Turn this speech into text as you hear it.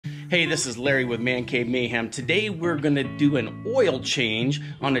Hey, this is Larry with Man Cave Mayhem. Today we're gonna do an oil change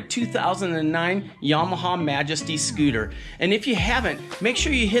on a 2009 Yamaha Majesty scooter. And if you haven't, make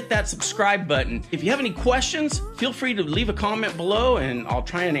sure you hit that subscribe button. If you have any questions, feel free to leave a comment below and I'll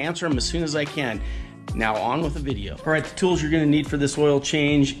try and answer them as soon as I can. Now on with the video. All right, the tools you're gonna need for this oil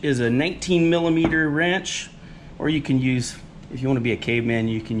change is a 19mm wrench, or you can use, if you wanna be a caveman,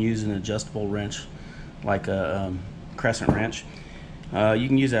 you can use an adjustable wrench, like a crescent wrench. You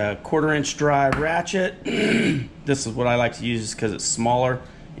can use a 1/4" drive ratchet. This is what I like to use because it's smaller.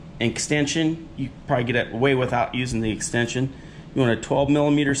 Extension, you probably get it away without using the extension. You want a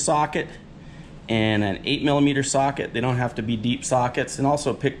 12mm socket and an 8mm socket. They don't have to be deep sockets. And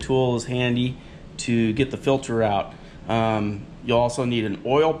also a pick tool is handy to get the filter out. You'll also need an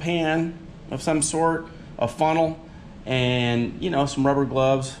oil pan of some sort, a funnel, and some rubber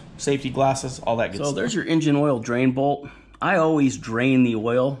gloves, safety glasses, all that good stuff. So there's your engine oil drain bolt. I always drain the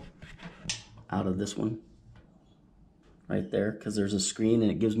oil out of this one right there because there's a screen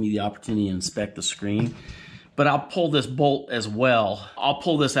and it gives me the opportunity to inspect the screen. But I'll pull this bolt as well. I'll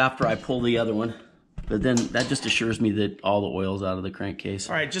pull this after I pull the other one. But then that just assures me that all the oil's out of the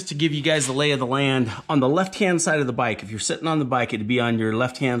crankcase. All right, just to give you guys the lay of the land, on the left-hand side of the bike, if you're sitting on the bike, it'd be on your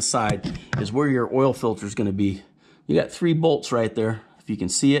left-hand side is where your oil filter is gonna be. You got 3 bolts right there, if you can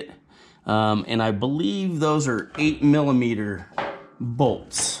see it. And I believe those are 8mm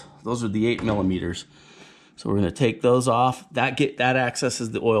bolts. Those are the 8mm. So we're gonna take those off. That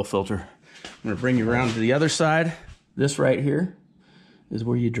accesses the oil filter. I'm gonna bring you around to the other side. This right here is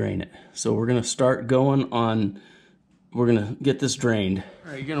where you drain it. So we're gonna start going on, we're gonna get this drained.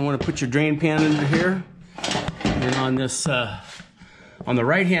 All right, you're gonna wanna put your drain pan into here. And then on this, on the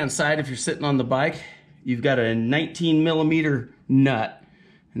right-hand side, if you're sitting on the bike, you've got a 19mm nut.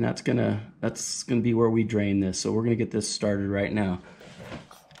 And that's gonna be where we drain this. So we're gonna get this started right now.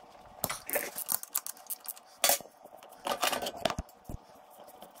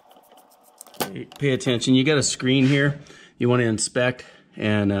 Pay attention, you got a screen here you wanna inspect,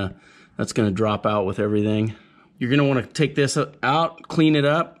 and that's gonna drop out with everything. You're gonna wanna take this out, clean it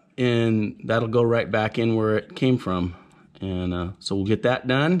up, and that'll go right back in where it came from. And so we'll get that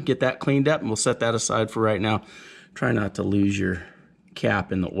done, get that cleaned up, and we'll set that aside for right now. Try not to lose your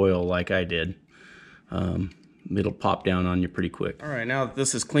cap in the oil like I did. It'll pop down on you pretty quick. All right, now that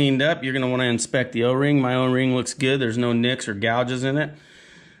this is cleaned up, you're gonna wanna inspect the O-ring. My O-ring looks good. There's no nicks or gouges in it.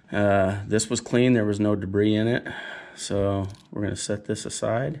 This was clean, there was no debris in it. So we're gonna set this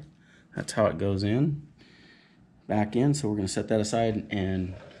aside. That's how it goes in, back in. So we're gonna set that aside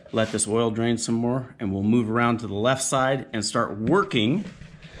and let this oil drain some more, and we'll move around to the left side and start working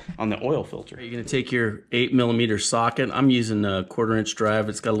on the oil filter. You're gonna take your 8mm socket. I'm using a 1/4" drive.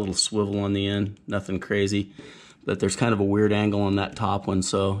 It's got a little swivel on the end, nothing crazy, but there's kind of a weird angle on that top one,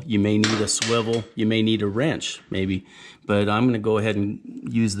 so you may need a swivel, you may need a wrench maybe, but I'm gonna go ahead and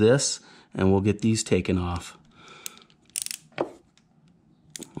use this and we'll get these taken off.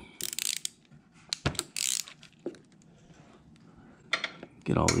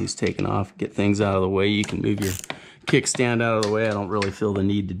 Get all these taken off, get things out of the way. You can move your kickstand out of the way. I don't really feel the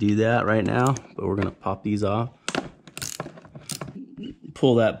need to do that right now, but we're gonna pop these off.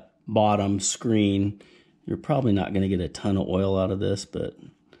 Pull that bottom screen. You're probably not gonna get a ton of oil out of this, but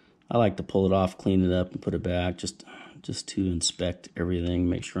I like to pull it off, clean it up, and put it back just to inspect everything,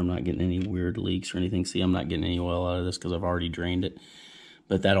 make sure I'm not getting any weird leaks or anything. See, I'm not getting any oil out of this because I've already drained it.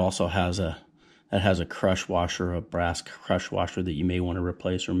 But that also has a crush washer, a brass crush washer that you may want to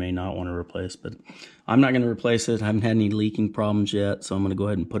replace or may not want to replace, but I'm not going to replace it. I haven't had any leaking problems yet, so I'm going to go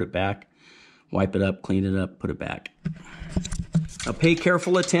ahead and put it back, wipe it up, clean it up, put it back. Now pay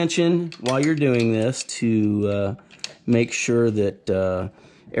careful attention while you're doing this to make sure that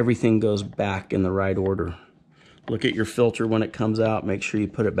everything goes back in the right order. Look at your filter when it comes out, make sure you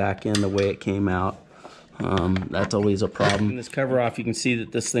put it back in the way it came out. That's always a problem. This cover off, you can see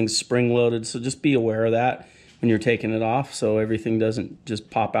that this thing's spring loaded, so just be aware of that when you're taking it off so everything doesn't just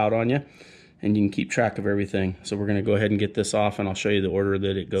pop out on you, and you can keep track of everything. So we're gonna go ahead and get this off, and I'll show you the order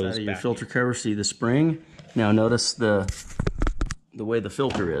that it goes back. Your filter cover, see the spring. Now notice the way the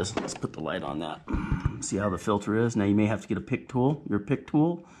filter is. Let's put the light on that. See how the filter is? Now you may have to get a pick tool, your pick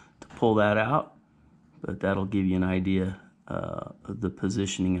tool, to pull that out, but that'll give you an idea of the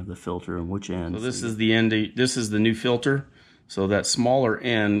positioning of the filter and which end. So this is the end. This is the new filter. So that smaller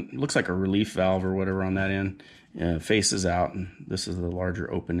end looks like a relief valve or whatever on that end. Faces out, and this is the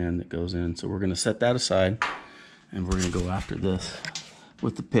larger open end that goes in. So we're going to set that aside, and we're going to go after this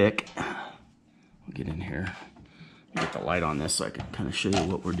with the pick. We'll get in here, get the light on this so I can kind of show you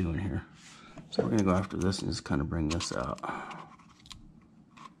what we're doing here. So we're going to go after this and just kind of bring this out.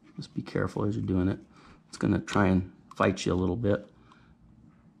 Just be careful as you're doing it. It's gonna try and fight you a little bit.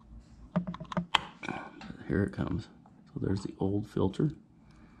 Here it comes. So there's the old filter.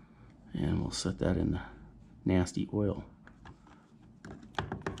 And we'll set that in the nasty oil.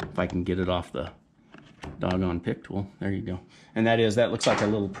 If I can get it off the doggone pick tool. There you go. And that looks like a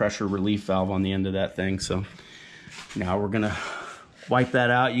little pressure relief valve on the end of that thing. So now we're gonna wipe that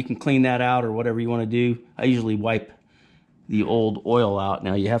out. You can clean that out or whatever you want to do. I usually wipe the old oil out.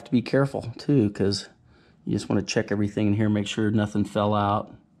 Now you have to be careful too, because you just want to check everything in here, make sure nothing fell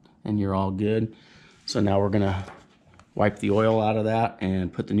out and you're all good. So now we're gonna wipe the oil out of that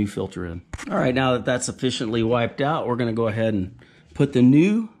and put the new filter in. All right, now that that's sufficiently wiped out, we're gonna go ahead and put the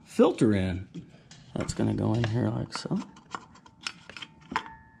new filter in. That's gonna go in here like so.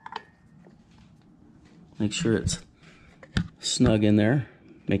 Make sure it's snug in there.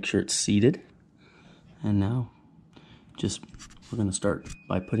 Make sure it's seated. And now we're gonna start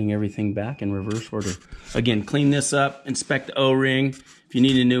by putting everything back in reverse order. Again, clean this up, inspect the O-ring. If you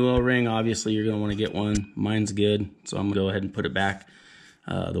need a new O-ring, obviously you're gonna wanna get one. Mine's good, so I'm gonna go ahead and put it back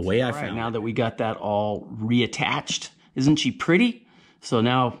the way I found it. Now that we got that all reattached, isn't she pretty? So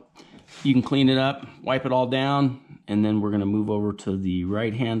now you can clean it up, wipe it all down, and then we're gonna move over to the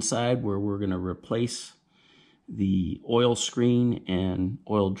right-hand side where we're gonna replace the oil screen and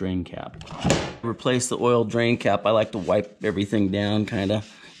oil drain cap. Replace the oil drain cap. I like to wipe everything down kinda.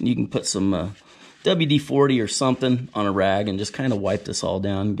 And you can put some WD-40 or something on a rag and just kind of wipe this all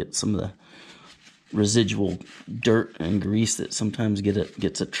down, get some of the residual dirt and grease that sometimes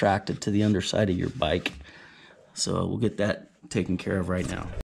gets attracted to the underside of your bike. So we'll get that taken care of right now.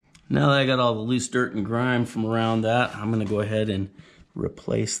 Now that I got all the loose dirt and grime from around that, I'm gonna go ahead and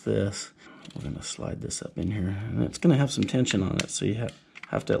replace this. We're gonna slide this up in here, and it's gonna have some tension on it, so you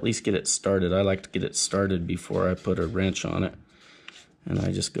have to at least get it started. I like to get it started before I put a wrench on it. And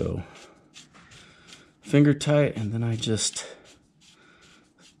I just go finger tight, and then I just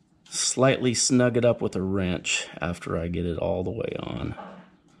slightly snug it up with a wrench after I get it all the way on.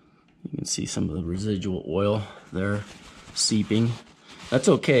 You can see some of the residual oil there seeping. That's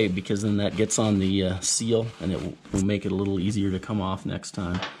okay, because then that gets on the seal, and it will make it a little easier to come off next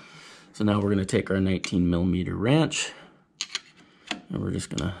time. So now we're going to take our 19mm wrench, and we're just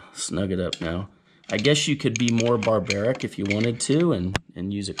going to snug it up now. I guess you could be more barbaric if you wanted to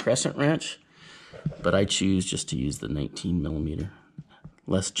and use a crescent wrench, but I choose just to use the 19mm.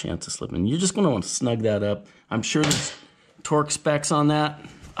 Less chance of slipping. You're just going to want to snug that up. I'm sure there's torque specs on that.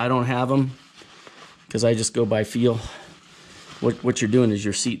 I don't have them because I just go by feel. What you're doing is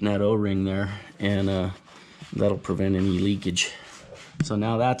you're seating that O-ring there, and that'll prevent any leakage. So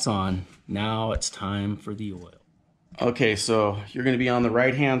now that's on. Now it's time for the oil. Okay, so you're going to be on the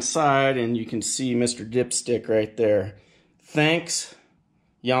right-hand side, and you can see Mr. Dipstick right there. Thanks,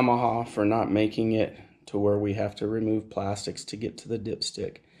 Yamaha, for not making it to where we have to remove plastics to get to the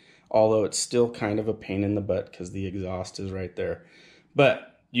dipstick. Although it's still kind of a pain in the butt because the exhaust is right there.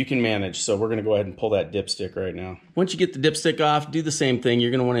 But you can manage, so we're going to go ahead and pull that dipstick right now. Once you get the dipstick off, do the same thing.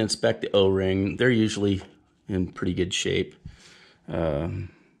 You're going to want to inspect the O-ring. They're usually in pretty good shape.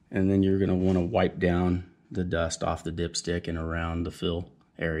 And then you're going to want to wipe down the dust off the dipstick and around the fill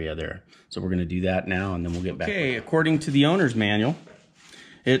area there. So we're going to do that now, and then we'll get back. Okay, according to the owner's manual,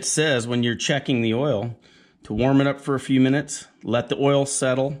 it says when you're checking the oil to warm it up for a few minutes, let the oil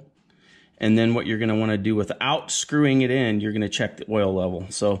settle, and then what you're going to want to do without screwing it in, you're going to check the oil level.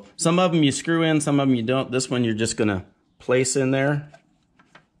 So some of them you screw in, some of them you don't. This one you're just going to place in there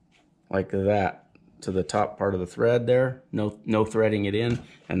like that to the top part of the thread there. No threading it in,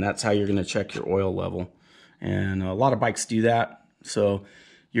 and that's how you're going to check your oil level. And a lot of bikes do that, so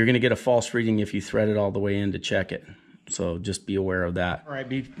you're going to get a false reading if you thread it all the way in to check it. So just be aware of that. All right,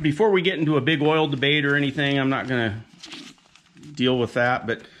 before we get into a big oil debate or anything, I'm not going to deal with that,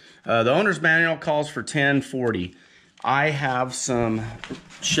 but the owner's manual calls for 1040. I have some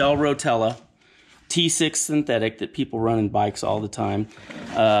Shell Rotella T6 synthetic that people run in bikes all the time.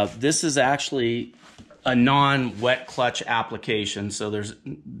 This is actually a non-wet clutch application, so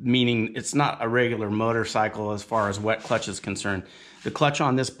meaning it's not a regular motorcycle as far as wet clutch is concerned. The clutch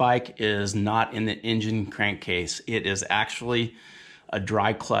on this bike is not in the engine crankcase. It is actually a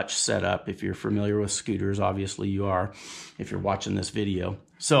dry clutch setup. If you're familiar with scooters, obviously you are if you're watching this video.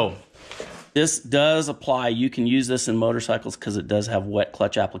 So this does apply. You can use this in motorcycles because it does have wet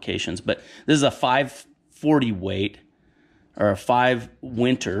clutch applications, but this is a 540 weight, or a 5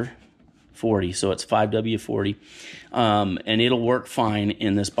 winter 40, so it's 5W40, and it'll work fine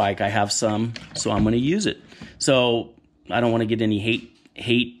in this bike. I have some, so I'm going to use it. So I don't want to get any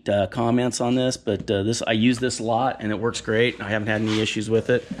hate comments on this, but I use this a lot and it works great. I haven't had any issues with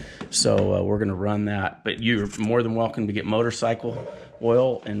it, so we're gonna run that. But you're more than welcome to get motorcycle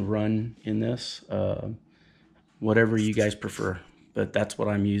oil and run in this, whatever you guys prefer. But that's what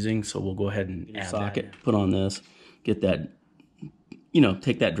I'm using, so we'll go ahead and add socket, put on this, get that,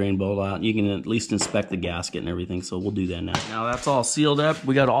 take that drain bolt out. You can at least inspect the gasket and everything, so we'll do that now. Now that's all sealed up.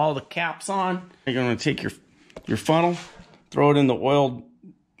 We got all the caps on. You're gonna take your funnel, throw it in the oil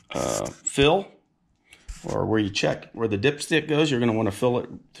fill, or where you check where the dipstick goes. You're gonna wanna fill it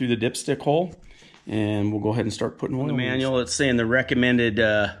through the dipstick hole, and we'll go ahead and start putting oil in. The manual, it's saying the recommended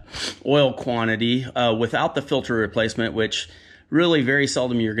oil quantity without the filter replacement, which really very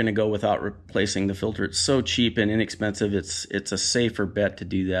seldom you're going to go without replacing the filter. It's so cheap and inexpensive, it's a safer bet to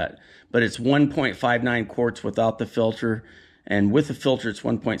do that. But it's 1.59 quarts without the filter, and with the filter it's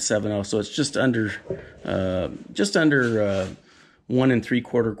 1.70, so it's just under 1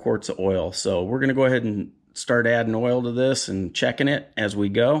 3/4 quarts of oil. So we're going to go ahead and start adding oil to this and checking it as we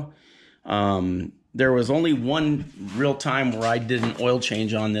go. There was only one real time where I did an oil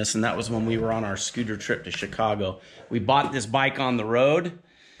change on this, and that was when we were on our scooter trip to Chicago. We bought this bike on the road,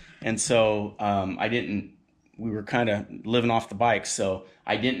 and so we were kind of living off the bike, so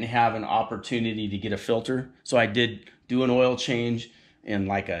I didn't have an opportunity to get a filter. So I did do an oil change in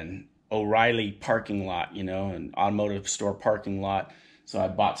like an O'Reilly parking lot, an automotive store parking lot. So I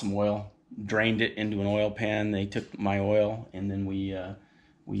bought some oil, drained it into an oil pan. They took my oil, and then we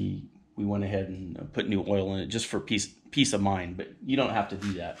went ahead and put new oil in it just for peace of mind. But you don't have to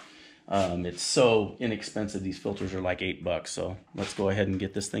do that. It's so inexpensive. These filters are like $8, so let's go ahead and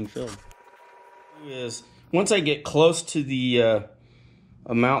get this thing filled. Once I get close to the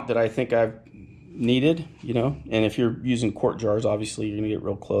amount that I think I've needed, and if you're using quart jars, obviously you're gonna get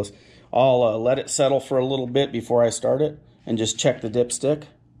real close. I'll let it settle for a little bit before I start it and just check the dipstick.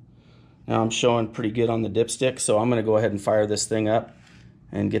 Now I'm showing pretty good on the dipstick, so I'm gonna go ahead and fire this thing up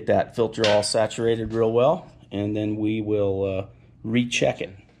and get that filter all saturated real well, and then we will recheck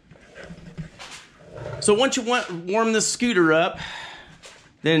it. So once you warm the scooter up,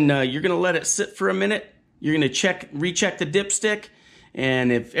 then you're gonna let it sit for a minute. You're gonna recheck the dipstick,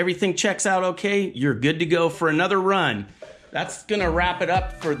 and if everything checks out okay, you're good to go for another run. That's gonna wrap it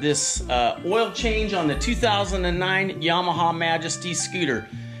up for this oil change on the 2009 Yamaha Majesty scooter.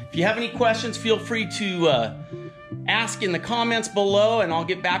 If you have any questions, feel free to ask in the comments below, and I'll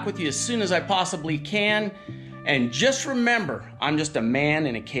get back with you as soon as I possibly can. And just remember, I'm just a man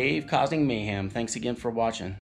in a cave causing mayhem. Thanks again for watching.